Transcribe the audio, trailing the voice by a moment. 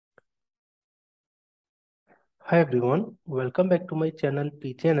Hi everyone, welcome back to my channel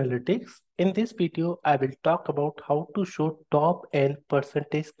PG Analytics. In this video, I will talk about how to show top and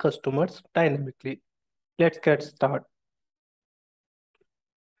percentage customers dynamically. Let's get started.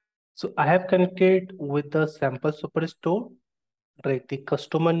 So I have connected with the sample superstore, write the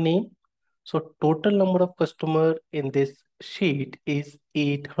customer name. So total number of customer in this sheet is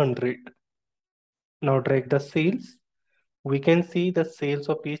 800. Now drag the sales. We can see the sales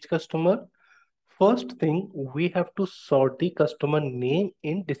of each customer. First thing, we have to sort the customer name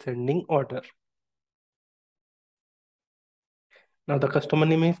in descending order. Now the customer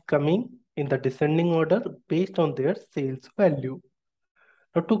name is coming in the descending order based on their sales value.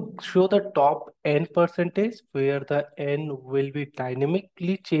 Now to show the top N percentage where the N will be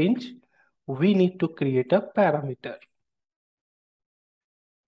dynamically changed, we need to create a parameter.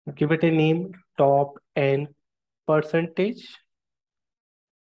 Give it a name, top N percentage.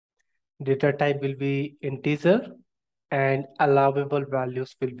 Data type will be integer and allowable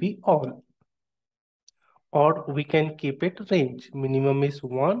values will be all. Or we can keep it range. Minimum is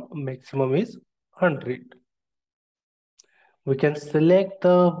 1, maximum is 100. We can select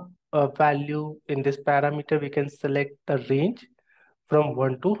the value in this parameter. We can select the range from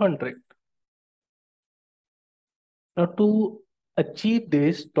 1 to 100. Now to achieve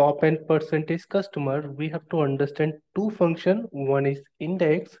this top N percentage customer, we have to understand two functions. One is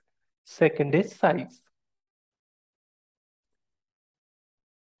index, second is size.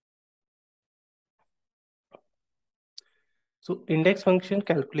 So index function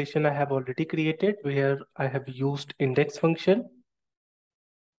calculation I have already created where I have used index function.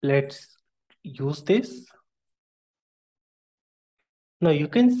 Let's use this. Now you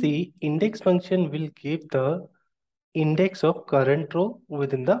can see index function will give the index of current row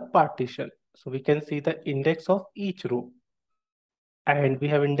within the partition. So we can see the index of each row. And we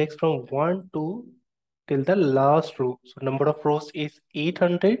have index from 1 to till the last row. So number of rows is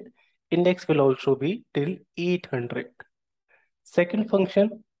 800. Index will also be till 800. Second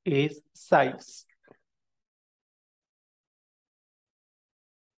function is size.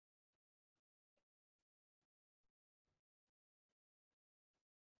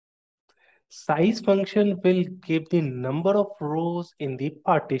 Size function will give the number of rows in the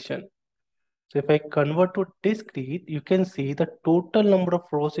partition. So if I convert to discrete, you can see the total number of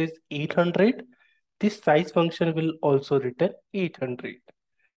rows is 800. This size function will also return 800.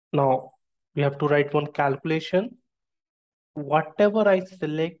 Now we have to write one calculation. Whatever I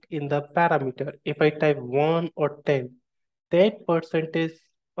select in the parameter, if I type 1 or 10, that percentage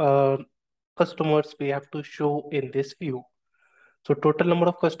customers we have to show in this view. So total number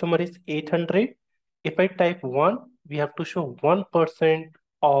of customer is 800. If I type 1, we have to show 1%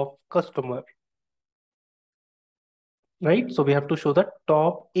 of customer, right? So we have to show the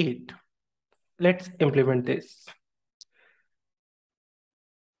top 8. Let's implement this.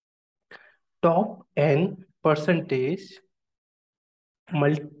 Top N percentage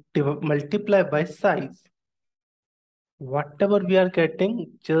multiply by size. Whatever we are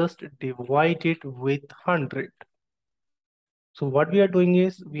getting, just divide it with 100. So what we are doing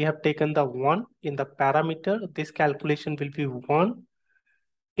is we have taken the 1 in the parameter. This calculation will be 1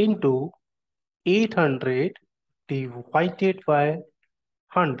 into 800 divided by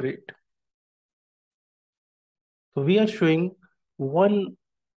 100. So we are showing 1,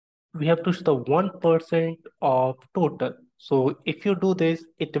 we have to show the 1% of total. So if you do this,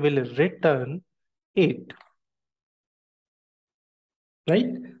 it will return 8. Right?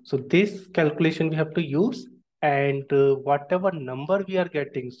 So this calculation we have to use and whatever number we are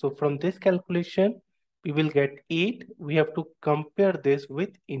getting. So from this calculation, we will get 8. We have to compare this with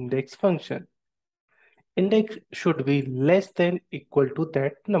index function. Index should be less than equal to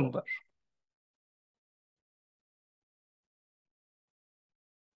that number.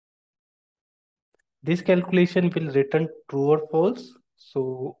 This calculation will return true or false.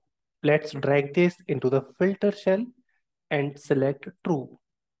 So let's drag this into the filter shell and select true.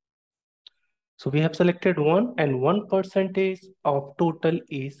 So we have selected 1 and 1% of total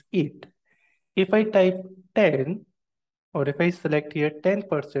is 8. If I type 10 or if I select here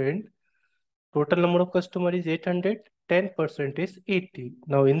 10%, total number of customer is 800, 10% is 80.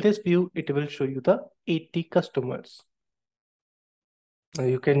 Now in this view, it will show you the 80 customers. Now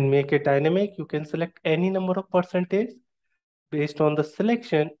you can make it dynamic. You can select any number of percentage. Based on the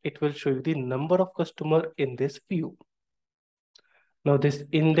selection, it will show you the number of customer in this view. Now this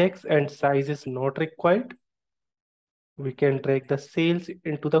index and size is not required. We can drag the sales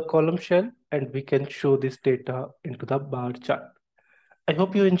into the column shell and we can show this data into the bar chart. I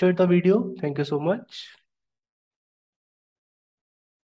hope you enjoyed the video. Thank you so much.